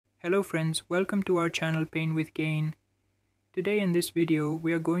Hello friends, welcome to our channel Pain with Gain. Today in this video,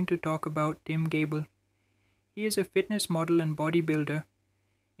 we are going to talk about Tim Gabel. He is a fitness model and bodybuilder.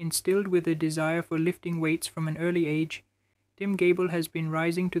 Instilled with a desire for lifting weights from an early age, Tim Gabel has been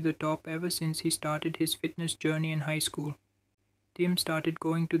rising to the top ever since he started his fitness journey in high school. Tim started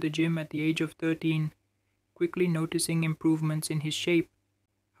going to the gym at the age of 13, quickly noticing improvements in his shape.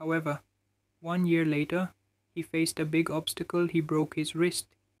 However, 1 year later, he faced a big obstacle. He broke his wrist,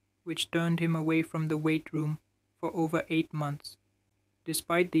 which turned him away from the weight room for over 8 months.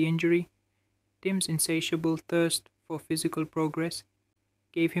 Despite the injury, Tim's insatiable thirst for physical progress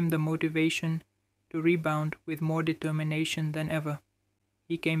gave him the motivation to rebound with more determination than ever.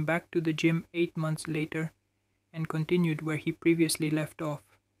 He came back to the gym 8 months later and continued where he previously left off.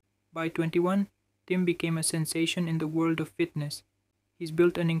 By 21, Tim became a sensation in the world of fitness. He's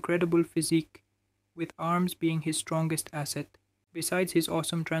built an incredible physique, with arms being his strongest asset. Besides his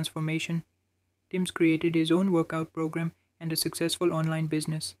awesome transformation, Tim's created his own workout program and a successful online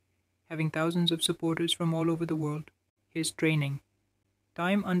business, having thousands of supporters from all over the world. His training.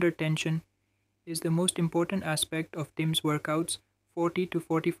 Time under tension is the most important aspect of Tim's workouts, 40 to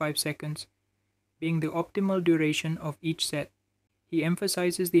 45 seconds, being the optimal duration of each set. He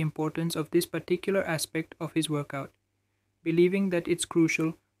emphasizes the importance of this particular aspect of his workout, believing that it's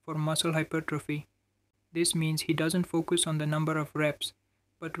crucial for muscle hypertrophy. This means he doesn't focus on the number of reps,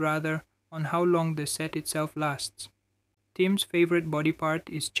 but rather on how long the set itself lasts. Tim's favorite body part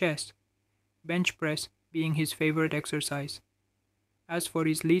is chest, bench press being his favorite exercise. As for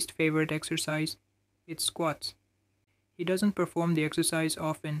his least favorite exercise, it's squats. He doesn't perform the exercise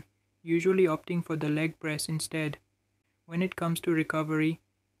often, usually opting for the leg press instead. When it comes to recovery,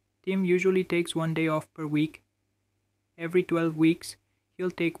 Tim usually takes 1 day off per week. Every 12 weeks, he'll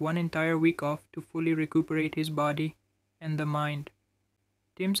take 1 entire week off to fully recuperate his body and the mind.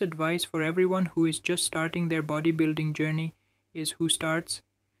 Tim's advice for everyone who is just starting their bodybuilding journey is who starts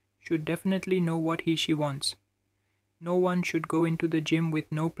should definitely know what she wants. No one should go into the gym with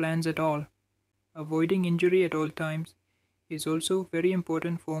no plans at all. Avoiding injury at all times is also very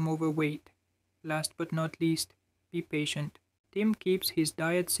important for overweight. Last but not least, be patient. Tim keeps his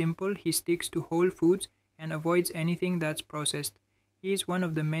diet simple. He sticks to whole foods and avoids anything that's processed. He is one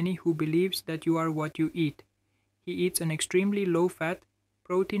of the many who believes that you are what you eat. He eats an extremely low-fat,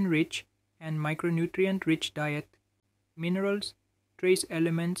 protein-rich, and micronutrient-rich diet. Minerals, trace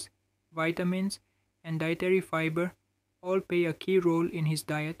elements, vitamins, and dietary fiber all play a key role in his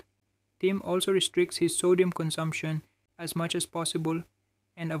diet. Tim also restricts his sodium consumption as much as possible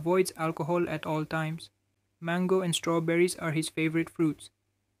and avoids alcohol at all times. Mango and strawberries are his favorite fruits.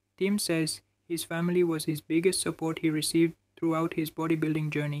 Tim says his family was his biggest support he received throughout his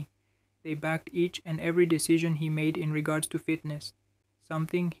bodybuilding journey. They backed each and every decision he made in regards to fitness,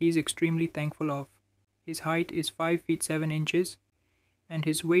 something he's extremely thankful of. His height is 5 feet 7 inches, and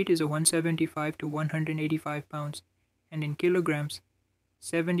his weight is 175 to 185 pounds, and in kilograms,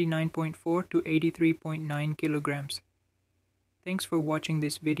 79.4 to 83.9 kilograms. Thanks for watching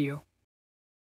this video.